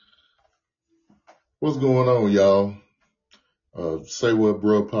What's going on, y'all? Say What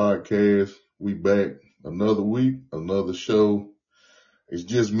Bro podcast. We back another week, another show. It's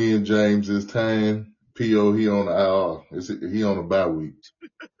just me and James this time. P.O. he on the he on a bye week.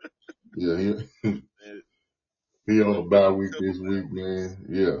 Yeah, he on a bye week this week, man.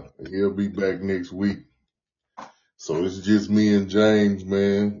 Yeah, he'll be back next week. So it's just me and James,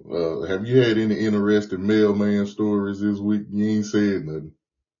 man. Have you had any interesting mailman stories this week? You ain't said nothing.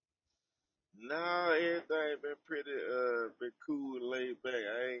 No, everything been been cool and laid back.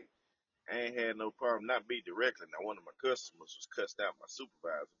 I ain't had no problem. Not me directly. Now, one of my customers was cussed out my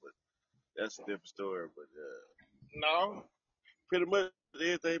supervisor, but that's a different story. But no, pretty much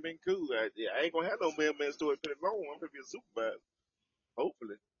everything been cool. I ain't gonna have no mailman story pretty long. I'm gonna be a supervisor,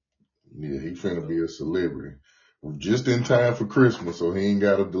 hopefully. Yeah, he finna be So, a celebrity. Just in time for Christmas, so he ain't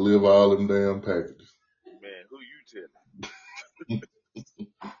gotta deliver all them damn packages. man, who you telling?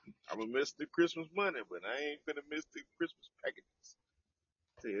 I'm gonna miss the Christmas money, but I ain't finna miss the Christmas packages.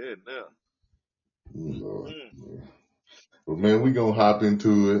 Tell you that now. Lord. Mm. But man, we gonna hop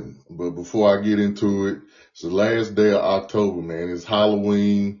into it. But before I get into it, it's the last day of October, man. It's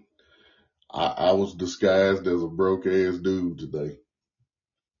Halloween. I was disguised as a broke ass dude today.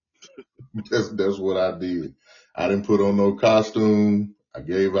 That's what I did. I didn't put on no costume. I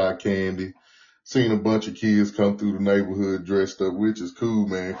gave out candy. Seen a bunch of kids come through the neighborhood dressed up, which is cool,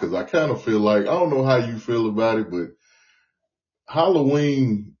 man, because I kind of feel like, I don't know how you feel about it, but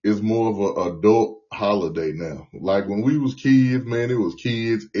Halloween is more of an adult holiday now. Like when we was kids, man, it was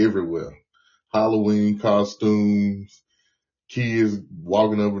kids everywhere. Halloween costumes, kids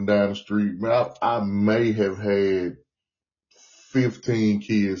walking up and down the street. Man, I may have had 15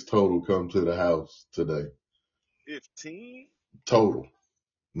 kids total come to the house today. 15? Total.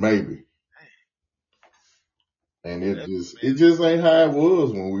 Maybe. And Yeah, that's it man. just ain't how it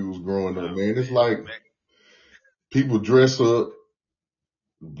was when we was growing up, Oh man. It's man, like back. people dress up,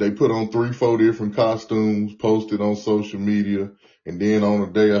 they put on 3, 4 different costumes, post it on social media, and then on the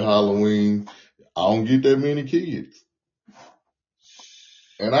day of Halloween, I don't get that many kids.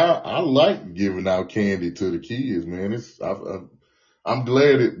 And I like giving out candy to the kids, man. I'm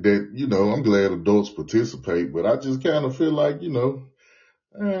glad I'm glad adults participate, but I just kind of feel like, I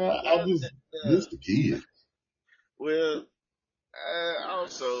Well, just miss the kids. well,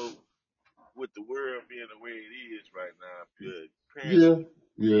 also with the world being the way it is right now, parents Yeah, are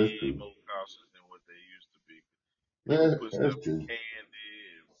yeah, that's way true. more cautious than what they used to be. People put That's stuff in true. candy,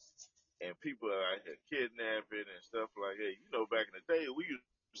 and people are out here kidnapping and stuff like that. You know, back in the day, we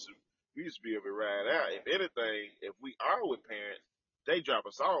used to be able to ride out. If anything, if we are with parents, they drop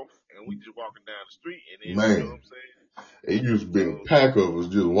us off, and we just walking down the street, and then you know Man, what I'm saying. it used to be a So pack of us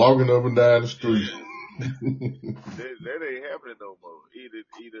just walking up and down the street. yeah, that ain't happening no more.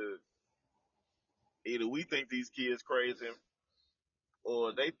 Either we think these kids crazy,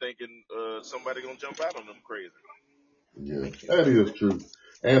 or they thinking somebody gonna jump out on them crazy. Yeah, that is true.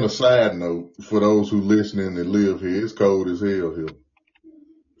 And a side note, for those who listening and live here, it's cold as hell here.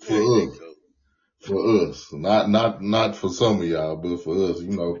 Yeah, it For get us. cold. For us. Not for some of y'all, but for us,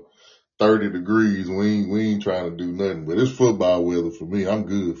 30 degrees, we ain't trying to do nothing. But it's football weather for me. I'm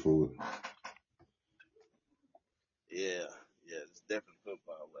good for it. Yeah, yeah, it's definitely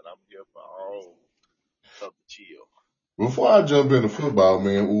football, but I'm here for all of the chill. Before I jump into football,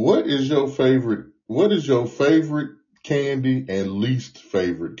 man, what is your favorite candy and least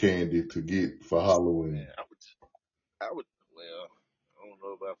favorite candy to get for Halloween? Man, well, I don't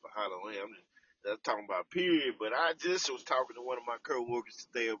know about for Halloween. That's talking about period, but I just was talking to one of my coworkers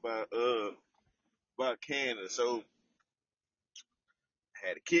today about Canada. So I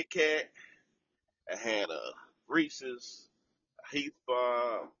had a Kit Kat, I had a Reese's, a Heath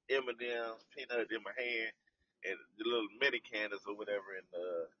Bar, M&M's, peanut in my hand, and the little mini candies or whatever. And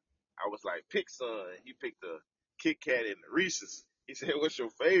I was like, pick son. He picked the Kit Kat and the Reese's. He said, "What's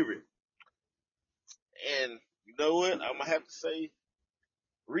your favorite?" And you know what? I'm gonna have to say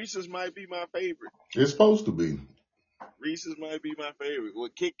Reese's might be my favorite. It's supposed to be. Reese's might be my favorite.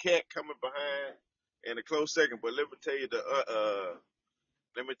 With Kit Kat coming behind in a close second, but let me tell you the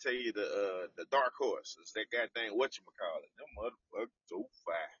dark horse. It's that goddamn whatchamacallit. Them motherfuckers so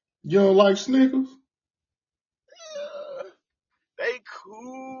fire. You don't like Snickers? Uh, they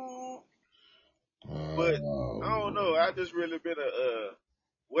cool, but I don't know. Um, I just really been a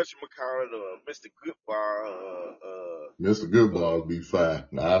whatchamacallit or Mr. Goodbar Mr. Goodball be fine.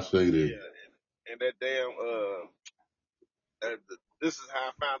 I say that. yeah, and that damn this is how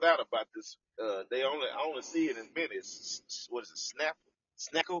I found out about this. I only see it in minutes. What is it?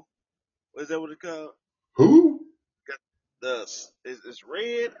 Snackle? What is that? What it's called? Who? it's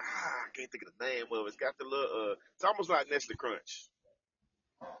red. I can't think of the name of it. It's got the little it's almost like Nestle Crunch.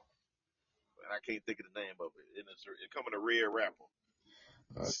 And I can't think of the name of it. And it come in a red wrapper.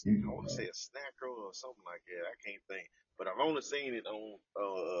 I want to say a snacker or something like that. I can't think. But I've only seen it on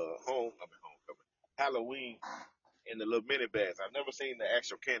homecoming, Halloween in the little mini bags. I've never seen the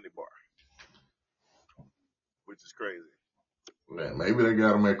actual candy bar, which is crazy. Man, maybe they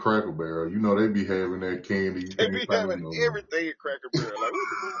got them at Cracker Barrel. You know they be having that candy. You They can't be find having no everything at Cracker Barrel. Like what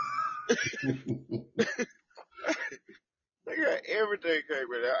the fuck? They got everything at Cracker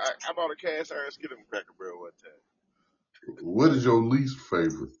Barrel. I bought a cast iron skillet from Cracker Barrel one time. What is your least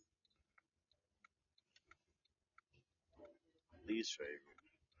favorite? Least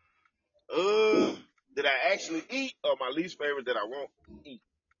favorite. That I actually eat, or my least favorite that I won't eat?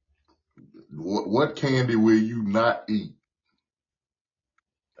 What candy will you not eat?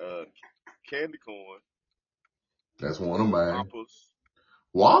 Candy corn. That's one of mine. Waffles.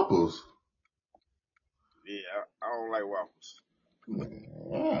 Whoppers? Yeah, I don't like waffles.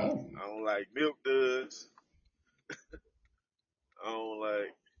 Man, I don't like Milk Duds. I don't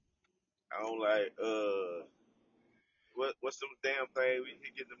like. I don't like. What's them damn thing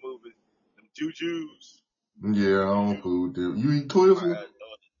we get in the movie? Them Jujus. yeah, I don't fool with them. You eat Twizzlers?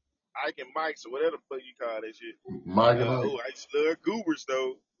 Ike and Mike's or whatever the fuck you call that shit. Mike and Ike. I used to love Goobers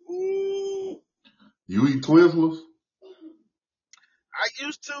though. Ooh. You eat Twizzlers? I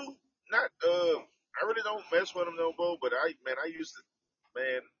used to. Not I really don't mess with them no more, but I used to,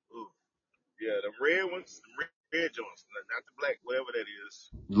 man, ooh. Yeah, the red ones, the red joints, not the black, whatever that is.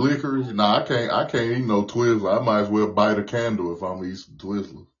 Licorice? Nah, I can't eat no Twizzler. I might as well bite a candle if I'm eating some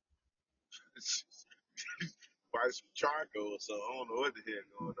Twizzlers. Buy some charcoal or something. I don't know what the hell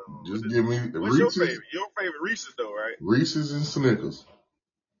going on. Just give me What's your Reese's. favorite? Your favorite Reese's though, right? Reese's and Snickers.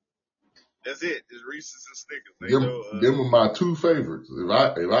 That's it. It's Reese's and Snickers. Them are my two favorites. If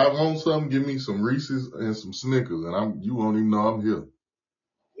I want something, give me some Reese's and some Snickers, and you won't even know I'm here.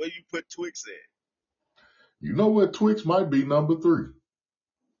 Where you put Twix at? You know what? Twix might be number 3.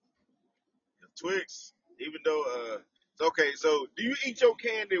 Twix, even though it's okay. So, do you eat your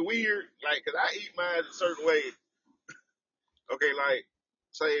candy weird? Like, 'cause I eat mine a certain way. Okay, like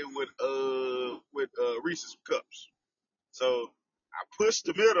say with Reese's cups. So I push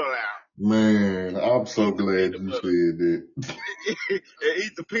the middle out. Man, I'm so glad you said that. And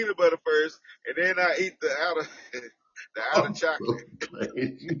eat the peanut butter first, and then I eat the outer chocolate. So glad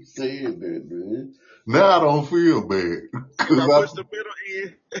you said that, man. Now I don't feel bad. I push the middle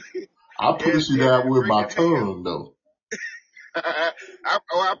in. I push it out with my tongue, though.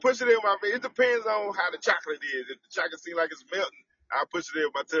 I push it in my face. It depends on how the chocolate is. If the chocolate seems like it's melting, I push it in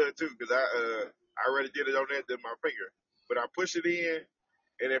with my tongue too, because I already did it on that than my finger. But I push it in,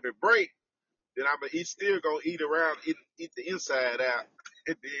 and if it breaks, then I'm still gonna eat the inside out,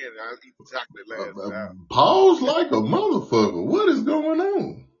 and then I'll eat the chocolate last out. Pause like a motherfucker. What is going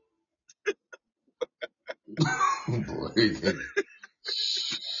on? Boy.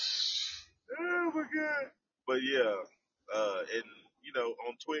 Oh my god! But yeah, and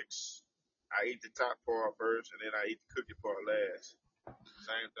on Twix, I eat the top part first, and then I eat the cookie part last.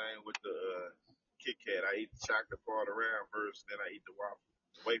 Same thing with the Kit Kat. I eat the chocolate part around first, then I eat the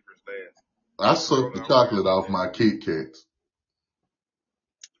wafers last. I suck the chocolate off my Kit Kats.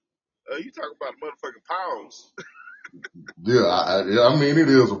 You talk about motherfucking pounds. Yeah, I mean, it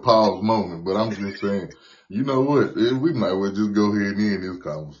is a pause moment, but I'm just saying, you know what? We might well just go ahead and end this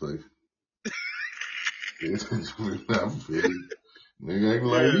conversation. I'm finished. Nigga ain't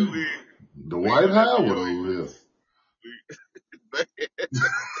like me. The White Howard over here.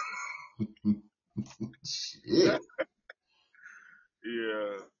 Shit.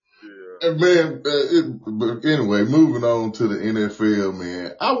 Yeah. Man, but anyway, moving on to the NFL,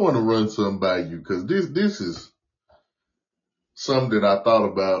 man. I want to run something by you because this is something that I thought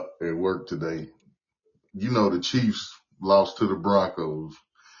about at work today. You know, the Chiefs lost to the Broncos,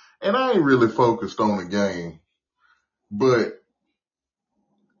 and I ain't really focused on the game, but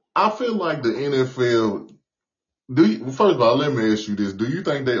I feel like the NFL. First of all, let me ask you this: do you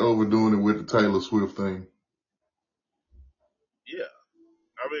think they overdoing it with the Taylor Swift thing? Yeah,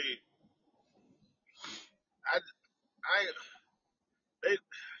 I mean,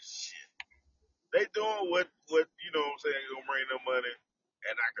 they doing what you know what I'm saying, gonna bring them money,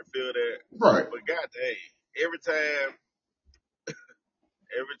 and I can feel that. Right. But God dang, every time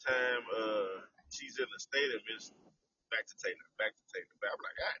she's in the stadium, it's back to Taylor. I'm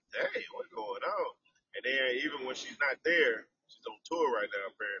like, God dang, what's going on? And then even when she's not there, she's on tour right now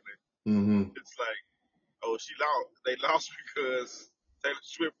apparently. Mm-hmm. It's like, oh, she lost. They lost because Taylor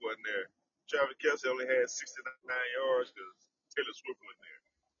Swift wasn't there. Travis Kelce only had 69 yards yards because Taylor Swift went there.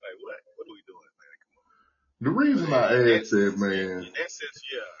 Like, what? What are we doing, man? Come on. The reason I asked that, man, in that sense,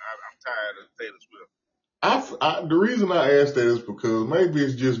 yeah, I'm tired of Taylor Swift. the reason I asked that is because maybe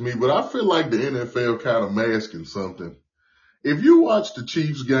it's just me, but I feel like the NFL kind of masking something. If you watch the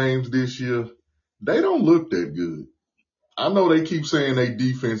Chiefs games this year, they don't look that good. I know they keep saying their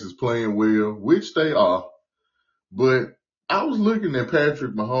defense is playing well, which they are, but I was looking at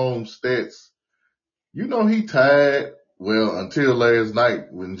Patrick Mahomes' stats. You know, he tied, well, until last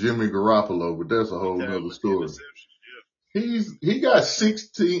night when Jimmy Garoppolo, but that's a whole nother story. He got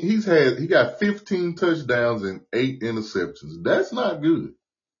 16, he got 15 touchdowns and 8 interceptions. That's not good.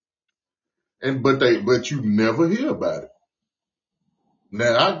 But you never hear about it.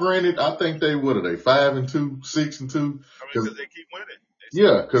 Now, granted, I think what are they, 5-2, 6-2? I mean, because they keep winning.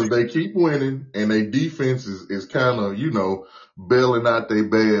 Yeah, because they keep winning, and their defense is kind of, bailing out their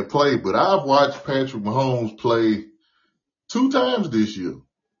bad play. But I've watched Patrick Mahomes play 2 times this year,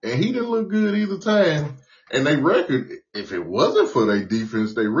 and he didn't look good either time. And their record, if it wasn't for their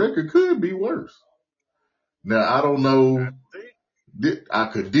defense, their record could be worse. Now, I don't know. I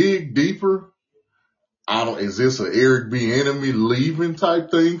could dig deeper. Is this an Eric Bieniemy leaving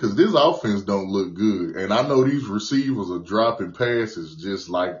type thing? Because this offense don't look good. And I know these receivers are dropping passes just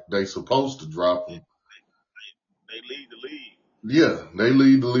like they supposed to drop them. They lead the league. Yeah, they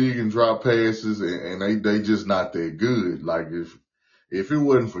lead the league in drop passes, and they just not that good. Like if it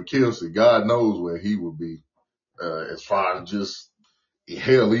wasn't for Kelce, God knows where he would be, as far as just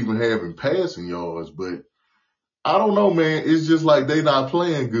hell, even having passing yards. But I don't know, man. It's just like they not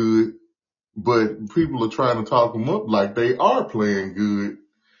playing good. But people are trying to talk them up like they are playing good.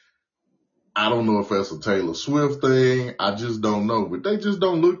 I don't know if that's a Taylor Swift thing. I just don't know. But they just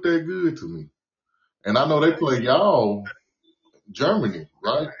don't look that good to me. And I know they play y'all Germany,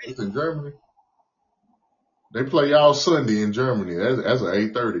 right? It's in Germany. They play y'all Sunday in Germany. That's an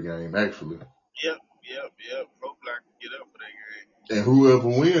 8:30 game, actually. Yep. Hopefully I can get up for that game. And whoever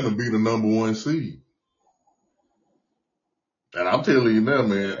wins will be the number 1 seed. And I'm telling you now,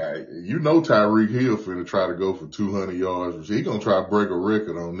 man, you know Tyreek Hill finna try to go for 200 yards. He gonna try to break a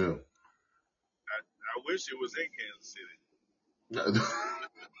record on them. I wish it was in Kansas City. I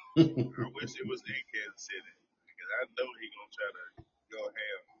wish it was in Kansas City because I know he gonna try to go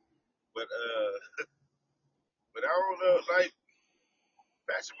ham. But I don't know. Like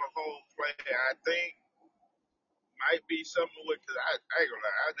Patrick Mahomes play, I think might be something with because I ain't gonna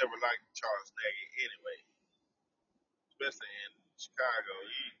lie, I never liked Charles Nagy anyway, especially in Chicago.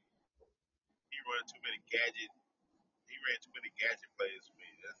 He ran too many gadget. He ran too many gadget plays for me.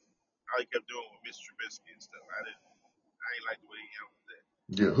 That's all he kept doing with Mr. Trubisky and stuff. I ain't like the way he handled that.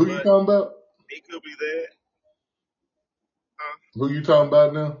 Yeah, who you talking about? He could be there. Who you talking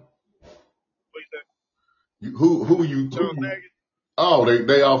about now? What you think? Who you? Charles Nagy. Oh,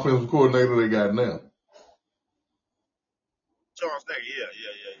 they offensive coordinator they got now. Charles Nagy, yeah.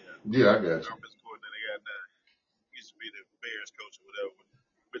 Yeah, I got you. Offensive coordinator they got now. He used to be the Bears coach or whatever.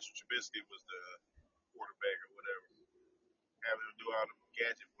 Mr. Trubisky was the quarterback or whatever. Having him do all the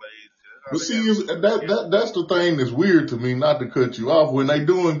gadget plays. But see, that's the thing that's weird to me. Not to cut you off, when they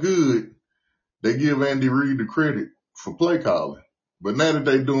doing good, they give Andy Reid the credit for play calling. But now that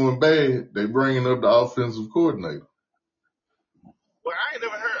they doing bad, they bringing up the offensive coordinator. Well, I ain't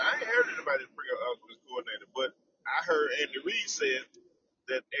heard anybody bring up offensive coordinator, but I heard Andy Reid said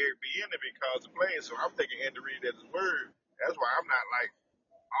that Eric Bieniemy calls the plays, so I'm taking Andy Reid at his word. That's why I'm not like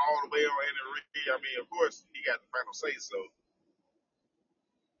all the way on Andy Reid. I mean, of course, he got the final say, so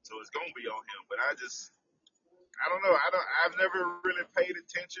it's gonna be on him. But I don't know. I've never really paid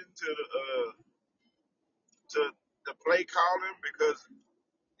attention to the play calling because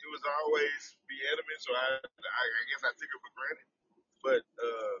it was always Bieniemy, so I guess I took it for granted. But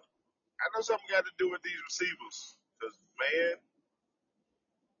I know something got to do with these receivers because man,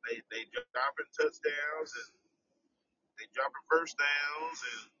 they dropping touchdowns and they dropping first downs,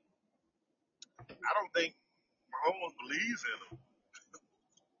 and I don't think Mahomes believes in them.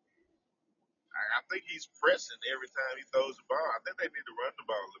 I think he's pressing every time he throws the ball. I think they need to run the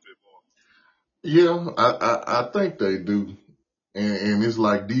ball a little bit more. Yeah, I think they do. And it's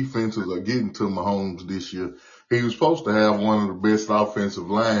like defenses are getting to Mahomes this year. He was supposed to have one of the best offensive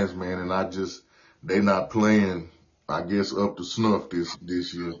lines, man, and they not playing, I guess, up to snuff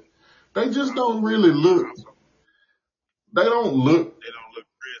this year. They just don't really look. They don't look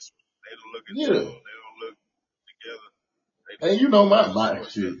crisp. They don't look in tune. They don't look together. And you know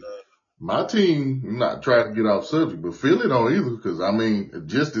my team, I'm not trying to get off subject, but Philly don't either, because I mean,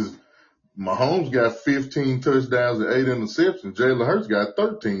 just as Mahomes got 15 touchdowns and 8 interceptions. Jalen Hurts got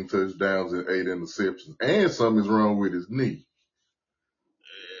 13 touchdowns and 8 interceptions. And something's wrong with his knee.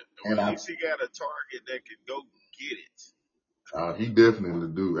 Well, at least he got a target that can go get it. He definitely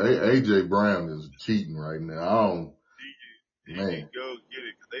do. AJ Brown is cheating right now. He can go get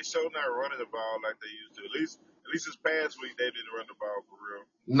it, 'cause they sure not running the ball like they used to. At least this past week they didn't run the ball for real.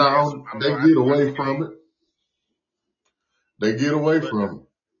 No, they get away from it. They get away from it.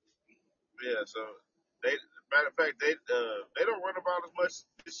 Yeah, so matter of fact, they don't run the ball as much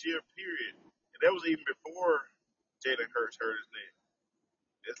this year, period. And that was even before Jalen Hurts hurt his knee.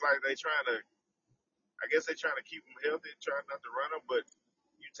 It's like I guess they're trying to keep him healthy, trying not to run him, but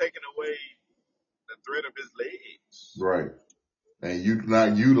you're taking away the threat of his legs. Right. And you're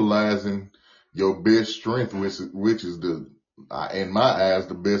not utilizing your best strength, which is in my eyes,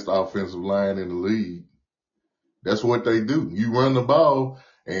 the best offensive line in the league. That's what they do. You run the ball,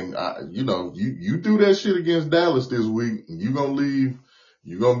 and you do that shit against Dallas this week, and you're gonna leave.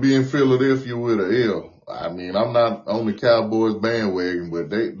 You're gonna be in Philadelphia with an L. I mean, I'm not on the Cowboys bandwagon,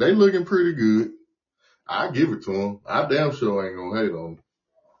 but they looking pretty good. I give it to them. I damn sure ain't gonna hate on them.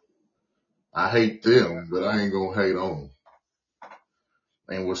 I hate them, but I ain't gonna hate on them.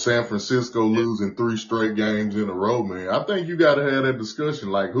 And with San Francisco losing 3 straight games in a row, man, I think you got to have that discussion.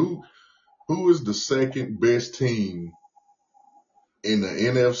 Like, who is the second best team in the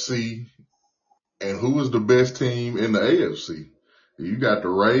NFC, and who is the best team in the AFC? You got the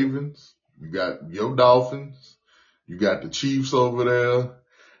Ravens, you got your Dolphins, you got the Chiefs over there.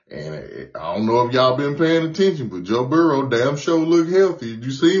 And I don't know if y'all been paying attention, but Joe Burrow damn sure look healthy. Did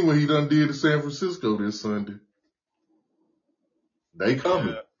you see what he done did to San Francisco this Sunday? They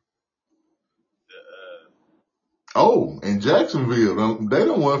coming. Oh, and Jacksonville, they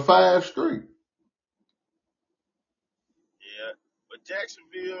done won 5 straight. Yeah, but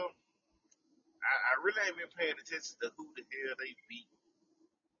Jacksonville, I really ain't been paying attention to who the hell they beat.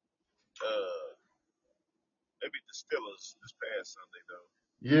 They beat the Steelers this past Sunday, though.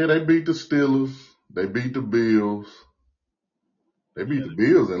 Yeah, they beat the Steelers. They beat the Bills. They beat the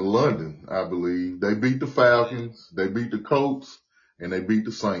Bills in London, I believe. They beat the Falcons. They beat the Colts, and they beat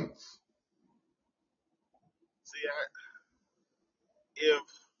the Saints. See,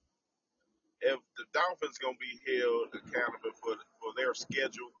 if the Dolphins gonna be held accountable for their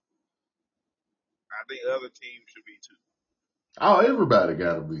schedule, I think other teams should be too. Oh, everybody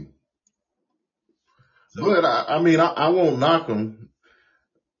gotta be. So, but I won't knock them.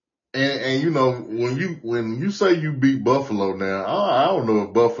 And when you say you beat Buffalo now, I don't know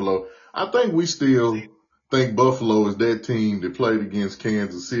if Buffalo. I think we still think Buffalo is that team that played against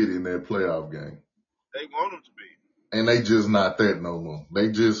Kansas City in that playoff game. They want them to be. And they just not that no more.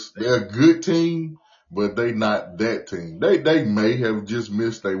 They're a good team, but they not that team. They may have just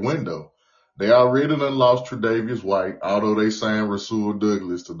missed their window. They already done lost Tre'Davious White, although they signed Rasul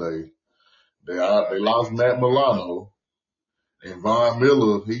Douglas today. They lost Matt Milano. And Von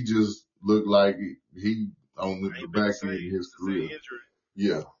Miller, he just looked like he on the back end of his career.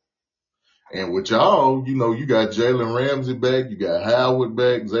 Yeah. And with y'all, you got Jalen Ramsey back, you got Howard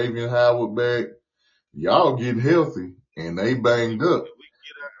back, Xavier Howard back. Y'all getting healthy, and they banged up. If we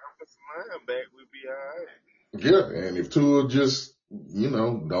get our offensive line back, we'll be all right. Yeah, and if Tua just,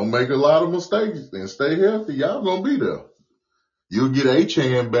 don't make a lot of mistakes and stay healthy, y'all gonna be there. You'll get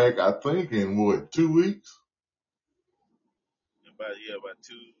Achane back, I think, in 2 weeks? About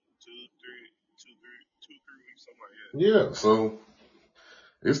 2, 3 weeks, something like that. Yeah, so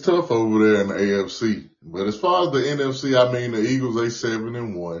it's tough over there in the AFC. But as far as the NFC, the Eagles, they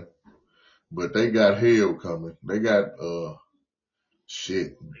 7-1. But they got hell coming. They got,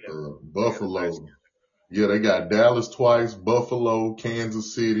 Buffalo. Yeah, they got Dallas twice, Buffalo,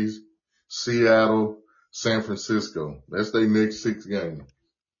 Kansas City, Seattle, San Francisco. That's their next 6 games.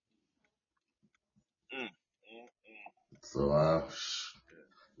 So,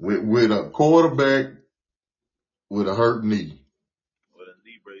 with a quarterback with a hurt knee. With a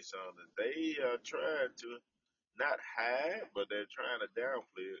knee brace on it. They are trying to not hide, but they're trying to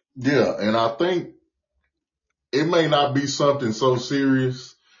downplay it. Yeah, and I think it may not be something so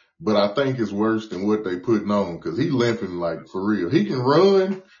serious, but I think it's worse than what they putting on, because he limping like for real. He can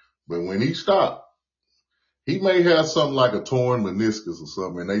run, but when he stop, he may have something like a torn meniscus or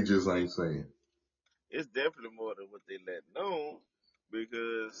something, and they just ain't saying. It's definitely more than what they let know,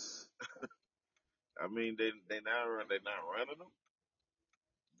 because they're not running them.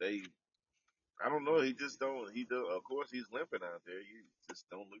 I don't know. He just don't. He do. Of course, he's limping out there. He just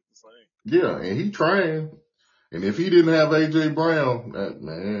don't look the same. Yeah, and he trying. And if he didn't have AJ Brown,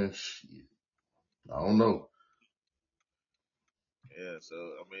 man, shit, I don't know. Yeah. So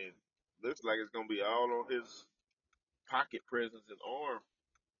looks like it's gonna be all on his pocket presence and arm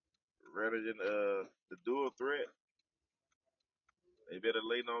rather than the dual threat. They better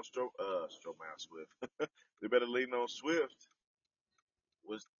lean on Stromile Swift. They better lean on Swift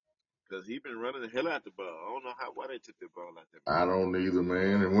was because he been running the hell out the ball. I don't know why they took the ball out there, I man. don't either,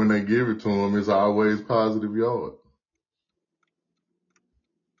 man. And when they give it to him, it's always positive yard.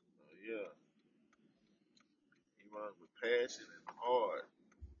 Yeah, he runs with passion and hard.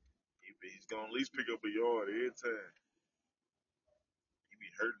 He's gonna at least pick up a yard every time. He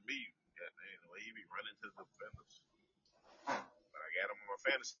be hurting me. Goddamn, the way he be running to the defenders. But I got him on my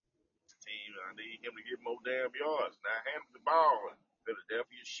fantasy team. I need him to get more damn yards. Now hand him the ball.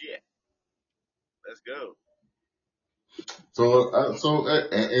 Philadelphia shit. Let's go.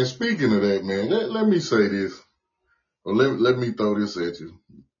 And speaking of that, man, let me say this, or let me throw this at you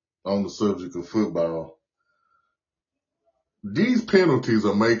on the subject of football. These penalties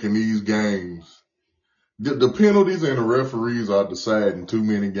are making these games. The penalties and the referees are deciding too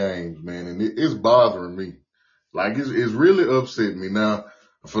many games, man, and it's bothering me. Like it's really upsetting me. Now,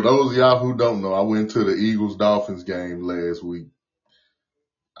 for those of y'all who don't know, I went to the Eagles Dolphins game last week.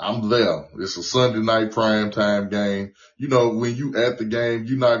 I'm there. It's a Sunday night primetime game. You know, when you at the game,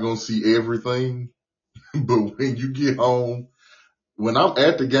 you're not gonna see everything, but when you get home, when I'm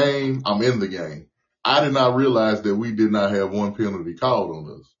at the game, I'm in the game. I did not realize that we did not have one penalty called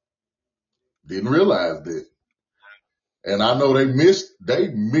on us. Didn't realize that. And I know they missed.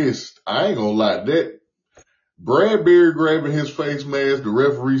 I ain't gonna lie. That Bradbury grabbing his face mask, the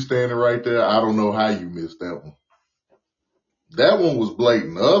referee standing right there. I don't know how you missed that one. That one was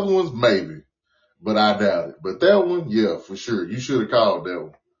blatant. The other ones, maybe, but I doubt it. But that one, yeah, for sure. You should have called that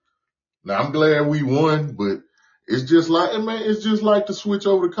one. Now I'm glad we won, but it's just like, man, it's just like to switch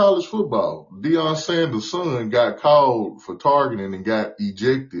over to college football. Deion Sanders' son got called for targeting and got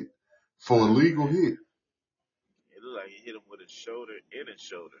ejected for a legal hit. It looked like he hit him with his shoulder in his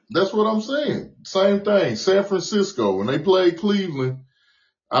shoulder. That's what I'm saying. Same thing. San Francisco, when they played Cleveland,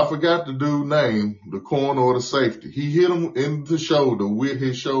 I forgot the dude's name, the corner or the safety. He hit him in the shoulder with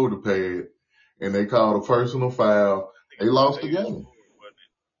his shoulder pad, and they called a personal foul. They lost the game.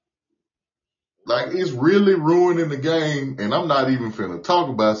 Like, it's really ruining the game, and I'm not even finna talk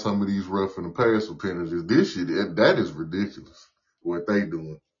about some of these roughing the passer penalties. This shit, that is ridiculous, what they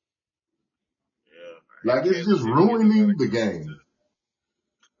doing. Yeah. Like, it's just ruining the game.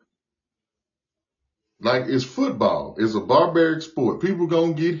 Like, it's football. It's a barbaric sport. People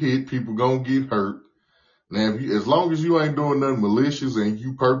gonna get hit. People gonna get hurt. Now, as long as you ain't doing nothing malicious and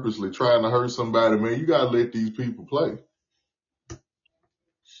you purposely trying to hurt somebody, man, you gotta let these people play. It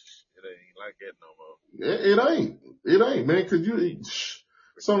ain't like that no more. It ain't, man, cause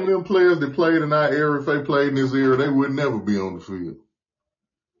some of them players that played in our era, if they played in this era, they would never be on the field.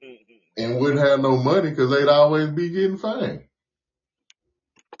 And wouldn't have no money because they'd always be getting fined.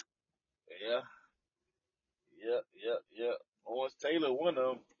 Yeah. Lawrence Taylor, one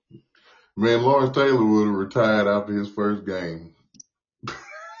of them. Man, Lawrence Taylor would have retired after his first game.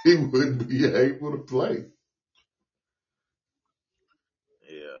 He wouldn't be able to play.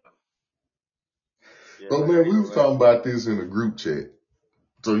 Yeah, But man, we was talking about this in a group chat.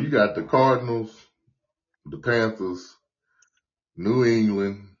 So you got the Cardinals, the Panthers, New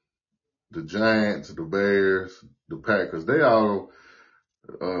England, the Giants, the Bears, the Packers. They all,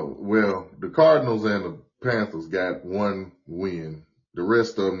 the Cardinals and the Panthers got one win. The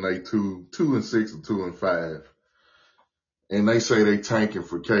rest of them, they 2-6 and 2-5. And they say they tanking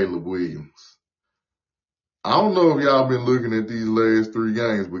for Caleb Williams. I don't know if y'all been looking at these last 3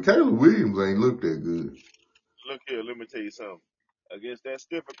 games, but Caleb Williams ain't looked that good. Look here, let me tell you something. Against that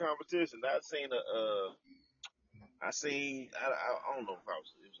stiffer competition, I don't know if it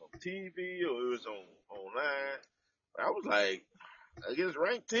was on TV or it was online. But I was like, against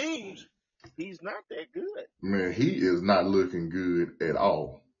ranked teams, he's not that good. Man, he is not looking good at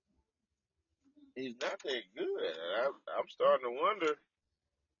all. He's not that good. I'm starting to wonder.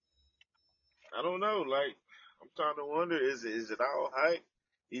 I don't know. Like, I'm starting to wonder: is it all hype?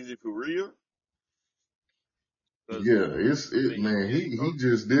 Is it for real? Yeah, man, he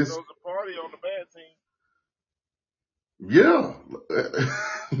just this. He throws a party on the bad team. Yeah,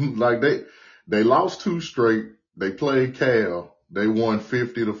 like they lost 2 straight. They played Cal. They won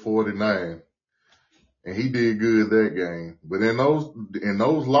 50-49, and he did good that game. But in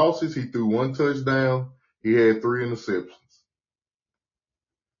those losses, he threw 1 touchdown. He had 3 interceptions.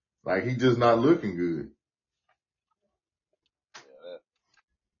 Like, he just not looking good. Yeah,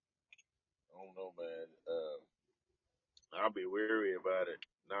 I don't know, man. I'll be wary about it.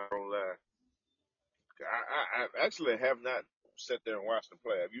 Not gonna lie. I actually have not sat there and watched them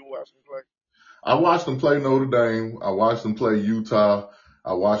play. Have you watched them play? I watched them play Notre Dame. I watched them play Utah.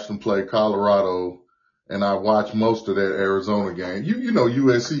 I watched them play Colorado. And I watched most of that Arizona game. You know,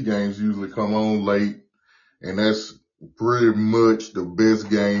 USC games usually come on late, and that's pretty much the best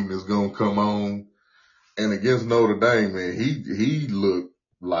game that's going to come on. And against Notre Dame, man, he looked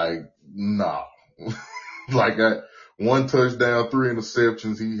like, nah. Like one touchdown, 3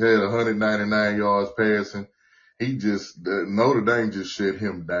 interceptions. He had 199 yards passing. Notre Dame just shut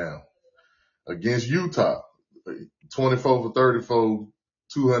him down. Against Utah, 24 for 34,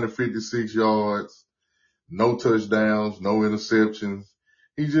 256 yards, no touchdowns, no interceptions.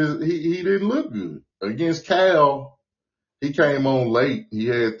 He didn't look good. Against Cal, he came on late. He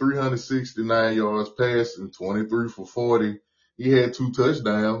had 369 yards passing, 23 for 40. He had 2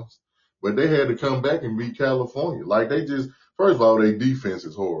 touchdowns, but they had to come back and beat California. Like first of all, their defense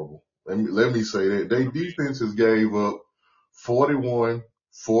is horrible. Let me say that. Their defenses gave up 41,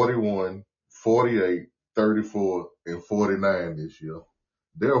 41, 48, 34, and 49 this year.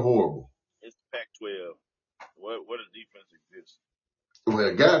 They're horrible. It's Pac-12. What a defense exists.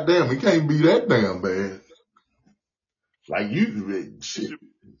 Well, goddamn, it can't be that damn bad. Like shit.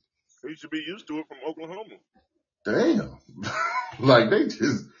 He should be used to it from Oklahoma. Damn. Like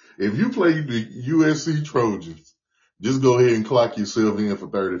if you play the USC Trojans, just go ahead and clock yourself in for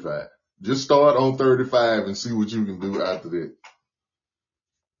 35. Just start on 35 and see what you can do after that.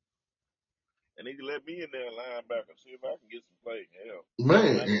 And he can let me in there linebacker, see if I can get some play. Hell.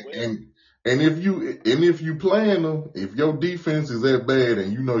 Man, and if you playing them, if your defense is that bad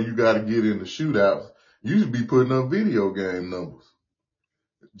and you know you got to get in the shootouts, you should be putting up video game numbers.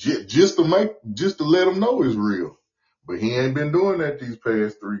 Just to let them know it's real. But he ain't been doing that these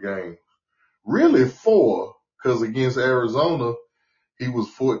past 3 games. Really 4, because against Arizona, he was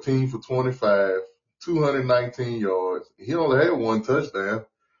 14 for 25, 219 yards. He only had 1 touchdown.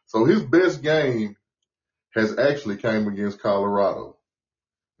 So his best game has actually came against Colorado.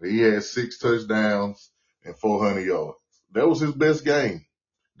 He had 6 touchdowns and 400 yards. That was his best game.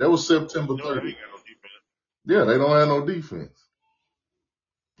 That was September 30th. Yeah, they don't have no defense.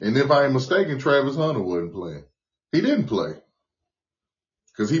 And if I ain't mistaken, Travis Hunter wasn't playing. He didn't play.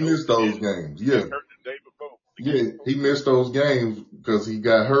 Because he missed those games. Yeah. Yeah, he missed those games because he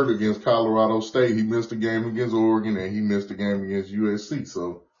got hurt against Colorado State. He missed a game against Oregon, and he missed a game against USC.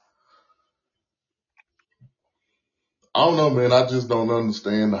 So, I don't know, man. I just don't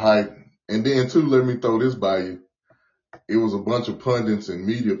understand the hype. And then, too, let me throw this by you. It was a bunch of pundits and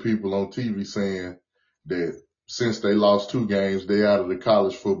media people on TV saying that since they lost 2 games, they out of the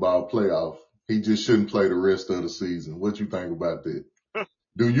college football playoff. He just shouldn't play the rest of the season. What you think about that?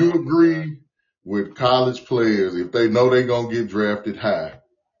 Do you agree with college players, if they know they're going to get drafted high,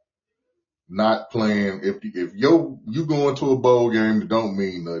 not playing, if you going to a bowl game that don't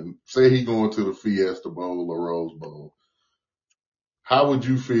mean nothing, say he going to the Fiesta Bowl or Rose Bowl, how would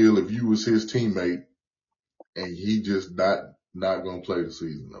you feel if you was his teammate and he just not going to play the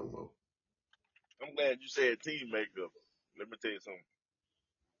season no more? I'm glad you said teammate, though. Let me tell you something.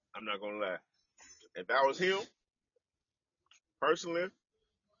 I'm not going to lie. If I was him, personally,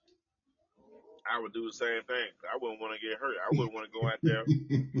 I would do the same thing. I wouldn't want to get hurt. I wouldn't want to go out there,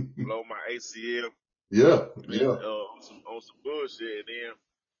 blow my ACL. Yeah. On some bullshit, and then,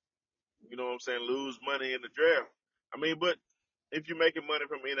 you know what I'm saying, lose money in the draft. I mean, but if you're making money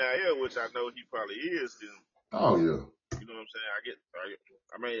from NIL, which I know he probably is, then, oh yeah, you know what I'm saying.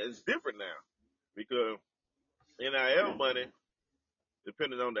 I mean, it's different now because NIL money,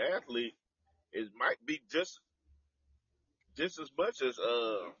 depending on the athlete, it might be just as much as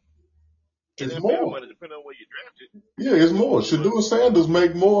it's NFL more money, depending on where you drafted. Yeah, it's more. Shedeur Sanders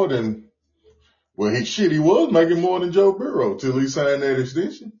make more than. Well, he was making more than Joe Burrow till he signed that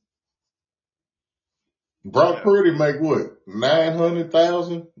extension. Brock Purdy make what,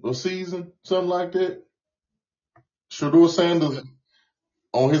 900,000 a season, something like that. Shedeur Sanders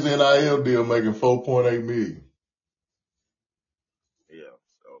on his NIL deal making $4.8 million. Yeah.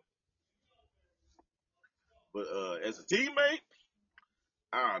 So, but as a teammate,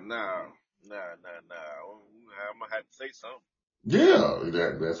 nah. I'm gonna have to say something. Yeah,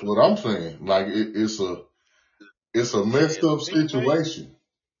 that's what I'm saying. Like it's a messed up situation.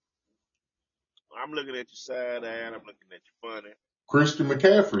 I'm looking at your side eye, I'm looking at you funny. Christian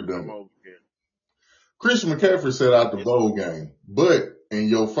McCaffrey done it. Christian McCaffrey set out the bowl game. But in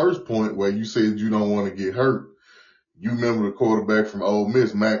your first point where you said you don't want to get hurt, you remember the quarterback from Ole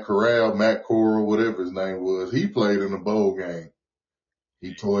Miss, Matt Corral, whatever his name was. He played in the bowl game.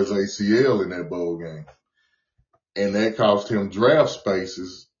 He tore his ACL in that bowl game. And that cost him draft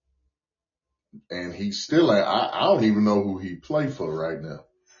spaces and he still ain't. I don't even know who he play for right now.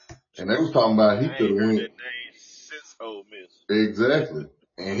 And they was talking about he I could ain't have heard went that name since Ole Miss. exactly,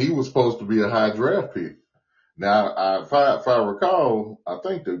 and he was supposed to be a high draft pick. Now, if I recall, I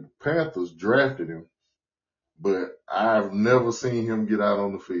think the Panthers drafted him, but I've never seen him get out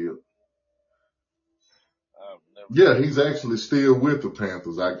on the field. I've never Yeah, seen he's him. actually still with the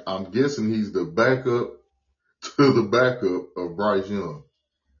Panthers. I'm guessing he's the backup to the backup of Bryce Young.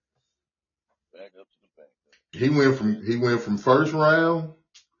 Back up to the back. He went from first round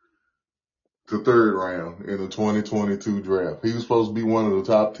to third round in the 2022 draft. He was supposed to be one of the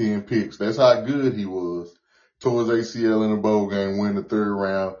top 10 picks. That's how good he was. Tore his ACL in a bowl game, win the third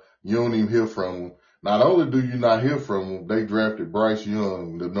round. You don't even hear from him. Not only do you not hear from him, they drafted Bryce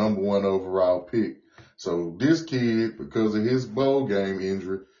Young, the number 1 overall pick. So this kid, because of his bowl game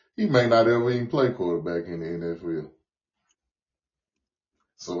injury, he may not ever even play quarterback in the NFL.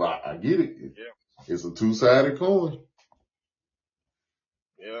 So I get it. Yeah. It's a two-sided coin.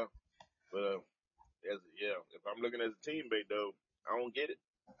 Yeah. But if I'm looking as a teammate though, I don't get it.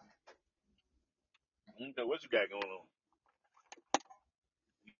 You know what you got going on.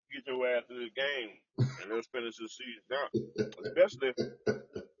 You get your ass to this game and let's finish the season out.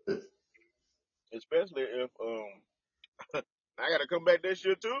 Especially if I gotta come back this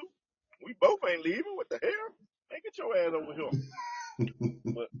year too. We both ain't leaving. What the hell? Man, get your ass over here.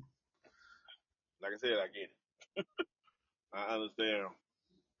 But like I said, I get it. I understand.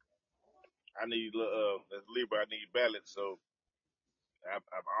 I need as a Libra, I need balance. So I'm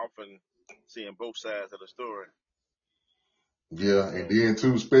often seeing both sides of the story. Yeah, So and then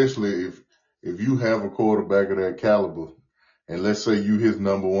too, especially if you have a quarterback of that caliber, and let's say you his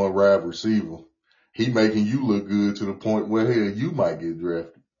number 1 wide receiver, he making you look good to the point where hell you might get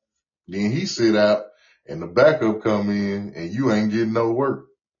drafted. Then he sit out and the backup come in and you ain't getting no work.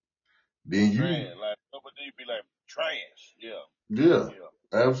 Then you, trash, like somebody be like trash. Yeah, yeah,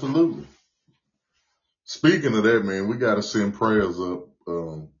 yeah. absolutely. Speaking of that, man, we got to send prayers up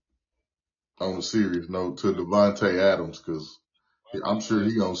on a serious note to Devontae Adams because I'm sure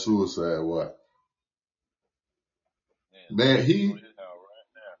he on suicide watch. Man,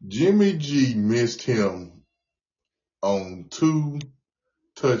 Jimmy G missed him on 2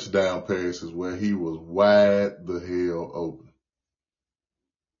 touchdown passes where he was wide the hell open.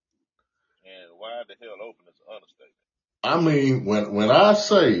 And wide the hell open is an understatement. I mean, when I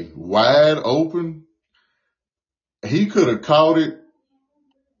say wide open, he could have caught it,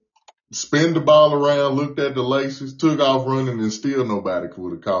 spin the ball around, looked at the laces, took off running, and still nobody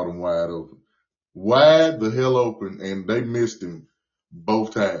would have caught him wide open. Wide the hell open, and they missed him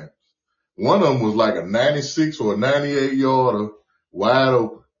both times. One of them was like a 96 or a 98 yarder wide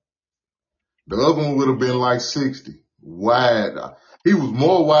open. The other one would have been like 60 wide. He was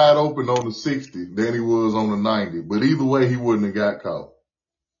more wide open on the 60 than he was on the 90, but either way, he wouldn't have got caught.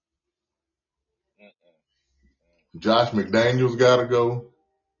 Josh McDaniels got to go.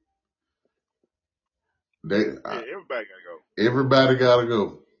 Everybody gotta go. Everybody got to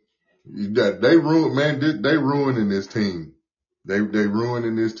go. They ruining this team. They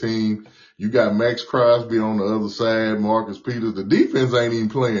ruining this team. You got Max Crosby on the other side, Marcus Peters. The defense ain't even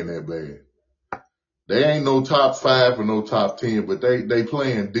playing that bad. They ain't no top 5 or no top 10, but they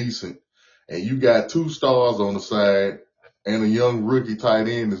playing decent. And you got 2 stars on the side and a young rookie tight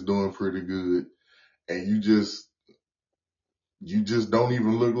end that's doing pretty good. And you just don't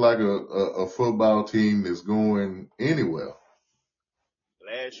even look like a football team that's going anywhere.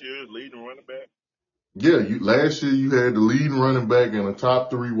 Last year's leading running back. Yeah, last year you had the leading running back and a top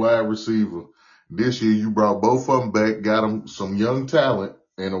 3 wide receiver. This year you brought both of them back, got them some young talent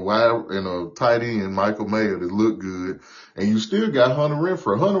and a tight end, Michael Mayer, that looked good. And you still got Hunter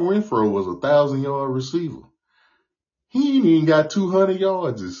Renfrow. Hunter Renfrow was a 1,000-yard receiver. He ain't even got 200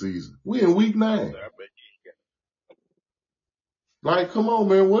 yards this season. We in week 9. I bet he got. Like, come on,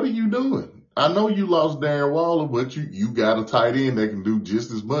 man, what are you doing? I know you lost Darren Waller, but you got a tight end that can do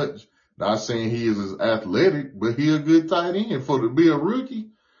just as much. Not saying he is as athletic, but he a good tight end for to be a rookie.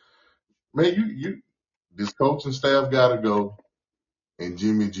 Man, this coaching staff gotta go, and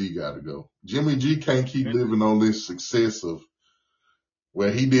Jimmy G gotta go. Jimmy G can't keep living on this success of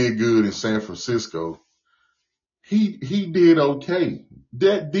where he did good in San Francisco. He did okay.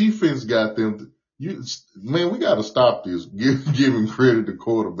 That defense got them. We gotta stop this. Giving credit to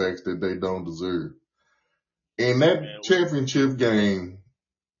quarterbacks that they don't deserve. In that championship game,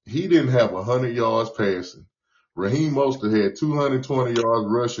 he didn't have 100 yards passing. Raheem Mostert had 220 yards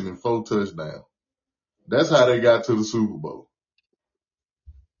rushing and 4 touchdowns. That's how they got to the Super Bowl.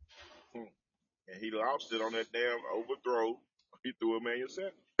 And he lost it on that damn overthrow. He threw a man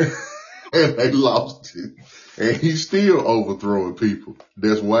yourself. and they lost it. And he's still overthrowing people.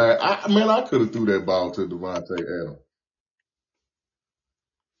 That's why, I could have threw that ball to Devontae Adams.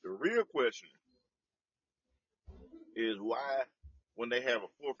 The real question is why, when they have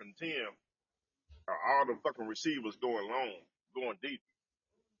a 4th and 10, are all the fucking receivers going long, going deep?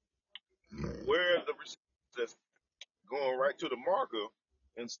 Man, Where are the receivers that's going right to the marker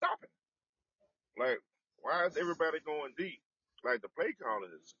and stopping? Like, why is everybody going deep? Like, the play calling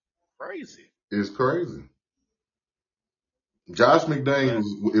is crazy. it's crazy. Josh But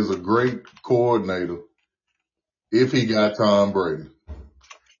McDaniels is a great coordinator if he got Tom Brady.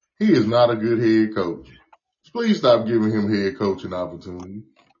 He is not a good head coach. Please stop giving him head coaching opportunities.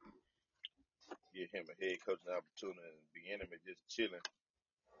 give him a head coaching opportunity and the enemy just chilling.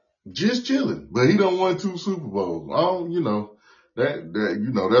 Just chilling. But he don't won 2 Super Bowls.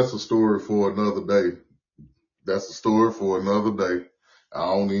 That's a story for another day. That's a story for another day. I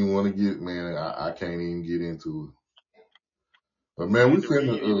don't even want to I can't even get into it. But man, we Andy Reid is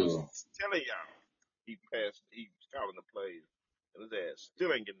finna, telling y'all he's calling the plays. And his ass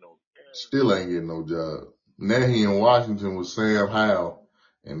still ain't getting no. still ain't getting no job. Now he in Washington with Sam Howell.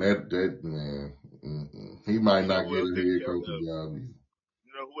 And that man, he might You know not who get else a they head got? coaching job either.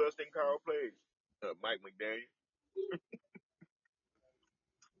 You know who else can call plays? Mike McDaniel.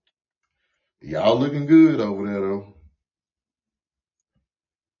 Y'all looking good over there though.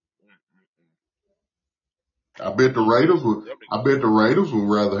 Mm-mm-mm. I bet the Raiders would. Definitely I bet the Raiders would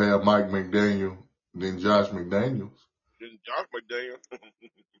rather have Mike McDaniel than Josh McDaniels. than Josh McDaniel.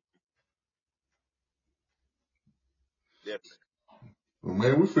 Definitely. Well,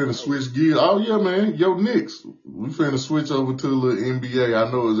 man, we finna I hope. switch gears. Oh yeah, man, yo Knicks. We finna switch over to the NBA.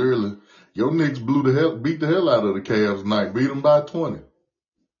 I know it's early. Yo Knicks beat the hell out of the Cavs tonight. Beat them by 20. I'm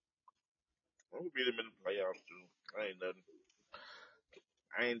gonna beat him in the playoffs too. I ain't nothing.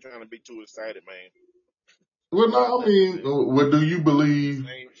 I ain't trying to be too excited, man. Well, It's no, I nothing, mean, man. what do you believe?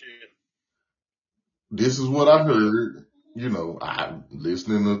 Same shit. This is what What I you believe? heard. I'm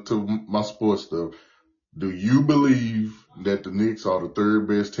listening to my sports stuff. Do you believe that the Knicks are the 3rd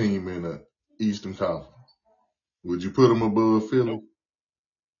best team in the Eastern Conference? Would you put them above Philly? Nope.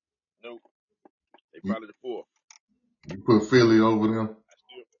 Nope. They You, probably the 4th. you put Philly over them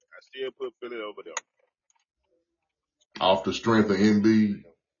I still put Philly over them. off the strength of I still put Embiid?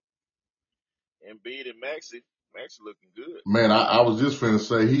 them. Embiid and Maxey. Maxey looking good. Man, I was just finna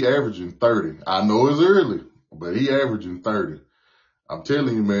say he averaging 30. I know it's early, but he averaging 30. I'm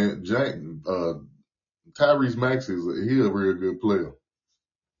telling you, man, Tyrese Maxey he a real good player.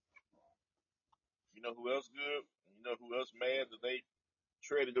 You know who else good? You know who else mad that they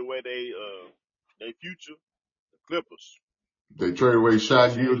traded away they future? The Clippers. They trade away Big Shai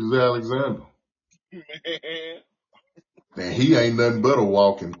Shane. Gilgeous-Alexander, Man. and he ain't nothing but a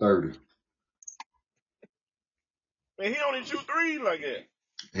walking 30. Man, he only shoot threes like that.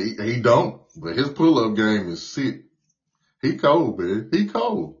 He don't, but his pull up game is sick. He cold, man. He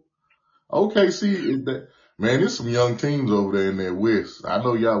cold. OKC is that man. There's some young teams over there in that West. I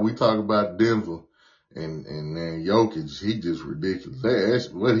know y'all. We talk about Denver and man Jokic. He just ridiculous. That's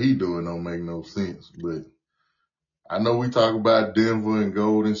what he doing don't make no sense. But I know we talk about Denver and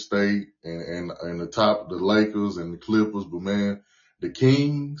Golden State and the Lakers and the Clippers. But man, the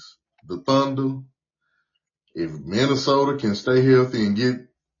Kings, the Thunder. If Minnesota can stay healthy and get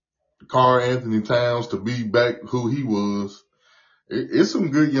Karl Anthony Towns to be back who he was, it's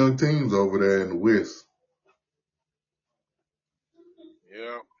some good young teams over there in the West.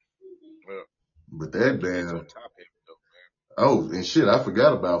 Yeah. Well, But that they so damn, top heavy though, oh, and shit, I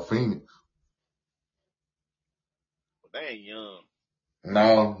forgot about Phoenix. but they ain't young.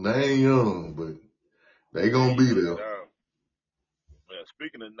 No, they ain't young, but they They gonna ain't be young there. at all. Well,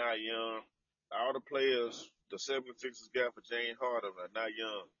 speaking of not young, all the players the 76ers got for James Harden are not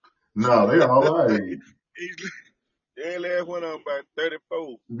young. No, they all our age. He's they last one on about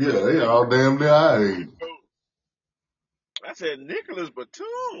 34. Yeah, they all damn near our age. 34. I said Nicholas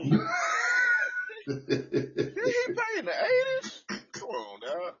Batum. Did he play in the 80s? Come on,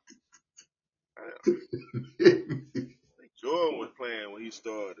 dog. I think Jordan was playing when he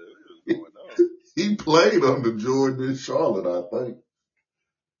started. What was going on? He played under Jordan in Charlotte, I think.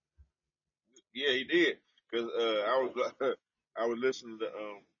 Yeah, he did. Cause I was listening to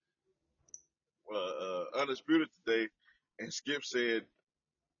Undisputed today, and Skip said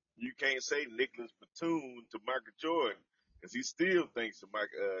you can't say Nicholas Batum to Michael Jordan because he still thinks that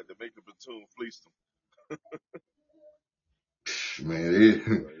Michael Batum fleeced him. Man,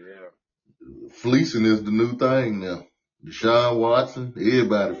 So yeah, fleecing is the new thing now. Deshaun Watson,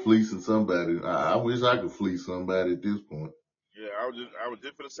 everybody fleecing somebody. I wish I could fleece somebody at this point. Yeah, I was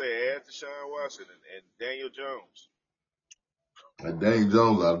just gonna say add Deshaun Watson and Daniel Jones. And Daniel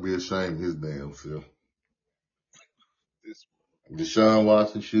Jones ought to be ashamed of his damn self. This Deshaun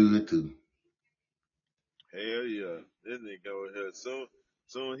Watson should too. hell yeah, this nigga over here.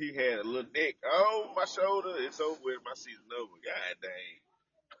 Soon he had a little neck. Oh, my shoulder. It's over with. My season over. God dang.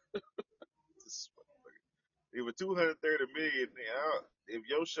 It was 230 million. If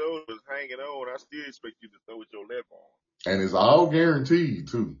your shoulder was hanging on, I still expect you to throw with your left arm. And it's all guaranteed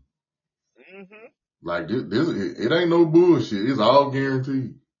too. Mm-hmm. Like it ain't no bullshit. It's all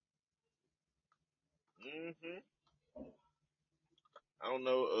guaranteed. Mm-hmm. I don't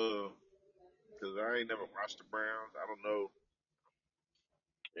know, cause I ain't never watched the Browns. I don't know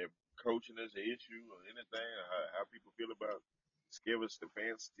if coaching is an issue or anything, or how people feel about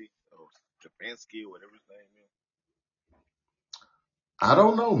Stefanski, or whatever his name is. I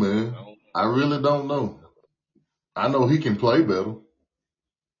don't know, man. I don't know. I really don't know. I know he can play better.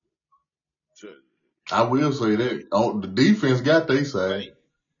 I will say that. The defense got their side.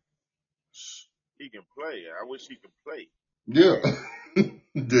 He can play. I wish he could play. Yeah.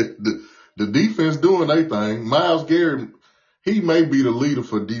 the defense doing their thing. Myles Garrett, he may be the leader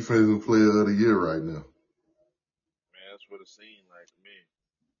for defensive player of the year right now. Man, that's what it seemed like to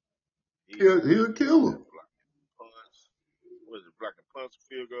me. He'll kill him. What is it, blocking punts,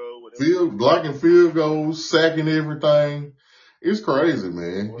 field goal, whatever. Blocking field goals, sacking everything. It's crazy,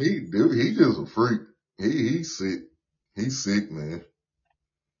 man. He just a freak. He's sick. He's sick, man.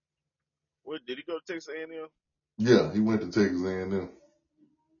 What, did he go to Texas A&M? Yeah, he went to Texas A&M. Yeah,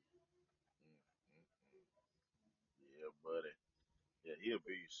 buddy. Yeah, he a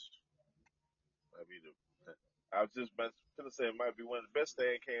beast. I was just about to say it might be one of the best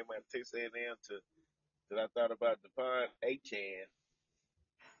things came out of Texas A&M that I thought about Devon Achane.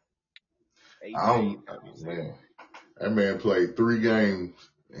 Man. That man played 3 games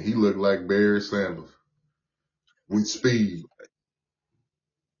and he looked like Barry Sanders with speed.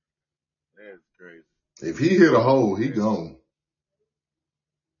 That's crazy. If he hit a hole, he gone.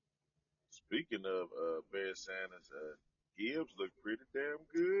 Speaking of Barry Sanders, Gibbs looked pretty damn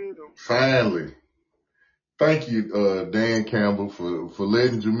good. Finally. Thank you, Dan Campbell, for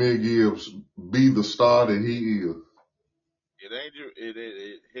letting Jahmyr Gibbs be the star that he is. It ain't you.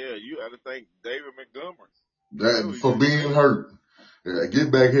 Hell, you got to thank David Montgomery. For being hurt. Yeah,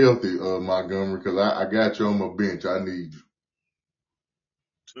 get back healthy, Montgomery, because I got you on my bench. I need you.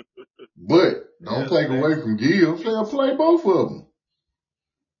 But don't take away from Gibbs. They'll play both of them.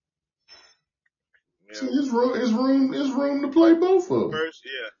 Yeah. See, it's room to play both of them.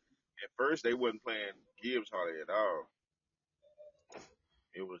 At first, they wasn't playing Gibbs hardly at all.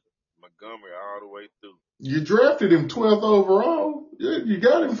 It was Montgomery all the way through. You drafted him 12th overall. You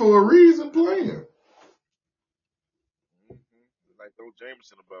got him for a reason playing. Like throw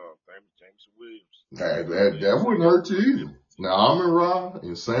Jameson about Jameson Williams. That wouldn't hurt you either. Now Amon-Ra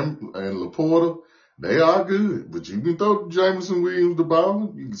and Laporta, they are good, but you can throw Jameson Williams the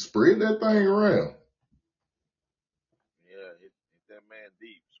ball. You can spread that thing around. Yeah, hit that man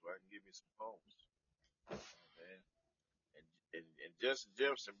deep so I can give me some points. Man. And Justin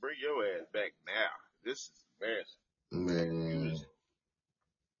Jefferson, bring your ass back now. This is embarrassing. Man.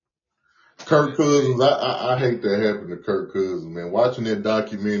 Kirk Cousins, I hate that happened to Kirk Cousins, man. Watching that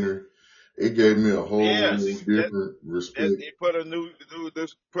documentary, it gave me a whole different respect. It put a new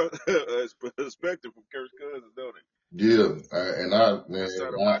perspective from Kirk Cousins, don't it? Yeah, I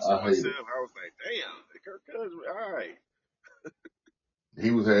started watching myself. I was like, damn, Kirk Cousins, all right. He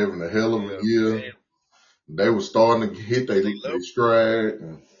was having a hell of a year. Man. They were starting to hit their stride.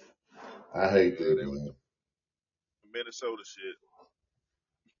 I hate that, man. Minnesota shit.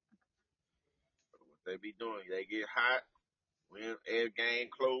 What they be doing, they get hot, win every game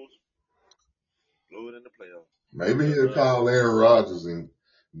close, blow it in the playoffs. Maybe he'll call Aaron Rodgers and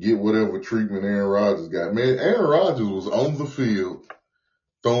get whatever treatment Aaron Rodgers got. Man, Aaron Rodgers was on the field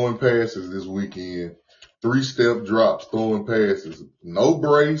throwing passes this weekend. 3-step drops, throwing passes. No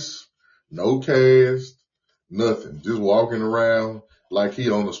brace, no cast, nothing. Just walking around like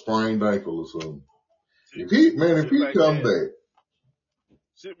he on a sprained ankle or something. If he come back.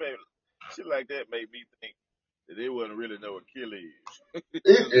 Shit like that made me think that there wasn't really no Achilles.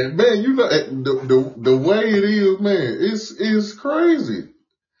 Man, you know, the way it is, man, it's crazy.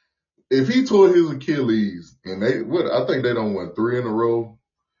 If he tore his Achilles and I think they don't win 3 in a row.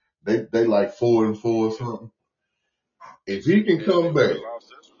 They like 4-4 or something. If he can come back,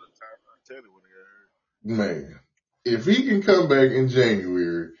 man, if he can come back in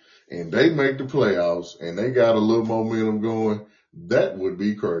January and they make the playoffs and they got a little momentum going, that would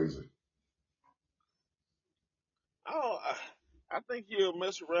be crazy. I think he'll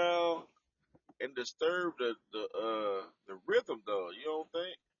mess around and disturb the rhythm though. You don't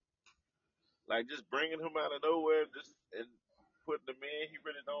think? Like just bringing him out of nowhere, just and putting him in, he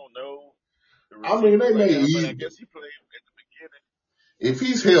really don't know the I mean, receivers. they Like may I mean, I eat, guess he played at the beginning, if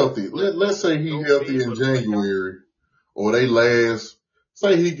he's healthy, but let's say he's go healthy in in for the playoff. January or they last,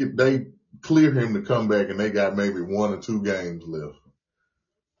 say they clear him to come back and they got maybe 1 or 2 games left.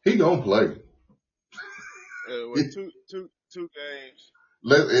 He gonna play. With two games, two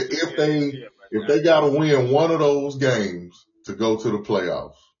If games, they, yeah. But if they gotta win one of those games to go to the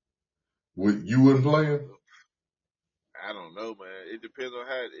playoffs, you wouldn't play him? I don't know, man. It depends on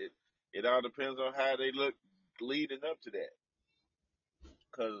how it. It all depends on how they look leading up to that.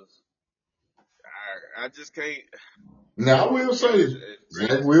 Cause I just can't. Now I will say, As great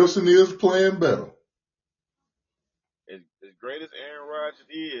Zach Wilson is playing better. as great as Aaron Rodgers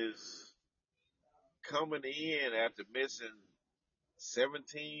is, coming in after missing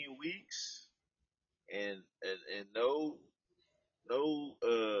 17 weeks and no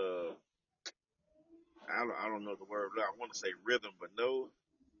I don't know the word. I want to say rhythm, but no.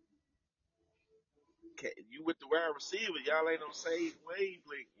 You with the wide receiver, y'all ain't on same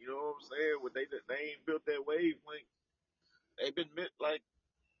wavelength. You know what I'm saying? When they ain't built that wavelength, they've been like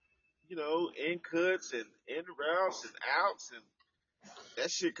in cuts and in routes and outs, and that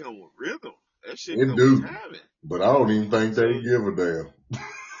shit come with rhythm. That shit It come with do, timing. but I don't even think they So give a damn.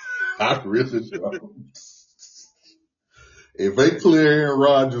 I really don't. If they clear Aaron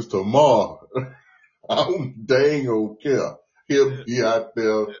Rodgers tomorrow, they ain't gonna care. He'll yeah, be out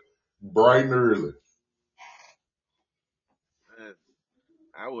there bright and early. man,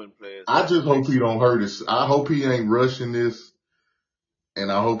 I wouldn't play his I ass just hope next he year. don't hurt his. I hope he ain't rushing this,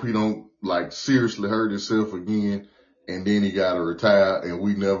 and I hope he don't like seriously hurt himself again, and then he got to retire, and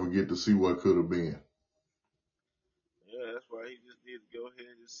we never get to see what could have been. Yeah, that's why he just need to go ahead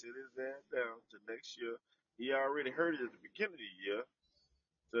and just sit his ass down to next year. He already hurt it at the beginning of the year.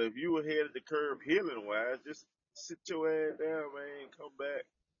 So if you were ahead of the curve healing wise, just sit your ass down, man, and come back,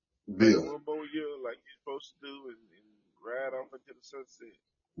 play Yeah, 1 more year like you're supposed to do, and ride off into the sunset.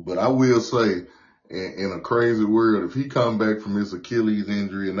 but I will say, in a crazy world, if he come back from his Achilles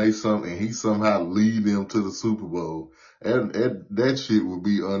injury and he somehow lead them to the Super Bowl, that shit would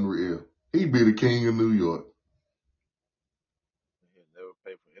be unreal. He'd be the king of New York. He'll never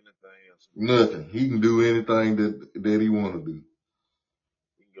pay for anything else in his life. Nothing. He can do anything that he want to do.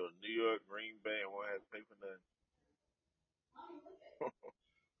 He can go to New York, Green Bay, and won't have to pay for nothing.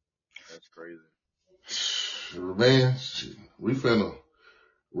 That's crazy. Man, shit, we finna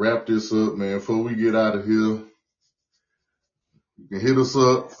wrap this up, man. Before we get out of here, you can hit us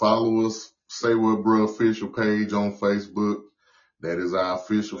up, follow us, Say What Bruh official page on Facebook. That is our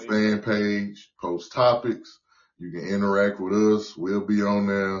official Say fan what? page. Post topics. You can interact with us. We'll be on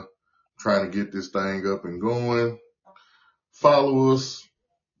there trying to get this thing up and going. Follow us.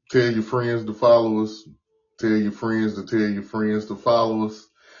 Tell your friends to follow us. Tell your friends to tell your friends to follow us.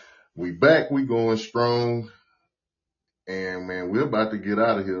 We back. We going strong. And man, we're about to get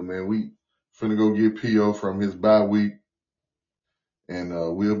out of here, man. We finna go get P.O. from his bye week. And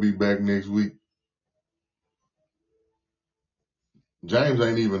we'll be back next week. James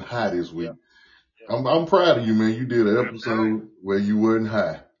ain't even high this Yeah, week. yeah. I'm proud of you, man. You did an I'm not, episode where you wasn't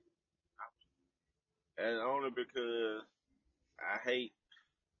high. and only because I hate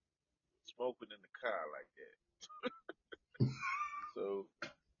smoking in the car like that. So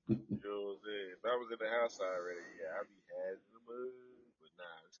you know what I'm saying? If I was in the house already, yeah, I'd be having the mood. But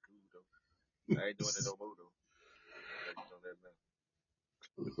nah, it's cool though. I ain't doing it no more though. I'll let you know that now.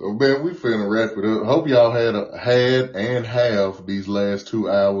 So man, we finna wrap it up. Hope y'all had and have these last 2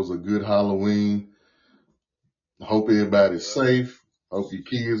 hours a good Halloween. Hope everybody's Yeah. safe. Hope your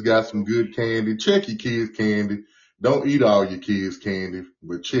kids got some Sure good be. candy. Check your kids' candy. Don't eat all your kids' candy,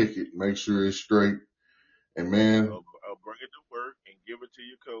 but check it. Make sure it's straight. And man, I'll bring it to work and give it to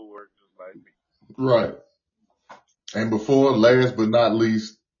your coworkers like me. right. And before, last but not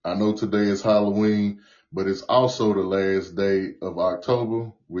least, I know today is Halloween, but it's also the last day of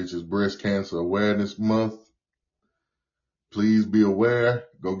October, which is Breast Cancer Awareness Month. Please be aware.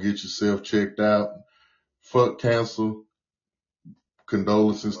 Go get yourself checked out. Fuck cancer.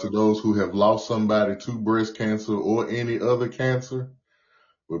 Condolences to Fuck those who have lost somebody to breast cancer or any other cancer.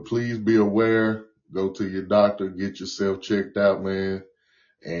 But please be aware. Go to your doctor. Get yourself checked out, man.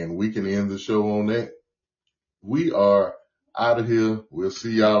 And we can end the show on that. We are out of here. We'll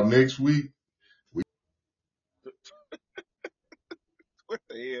see y'all next week. what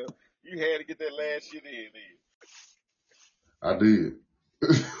the hell? You had to get that last shit in I did.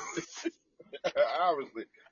 there. Obviously.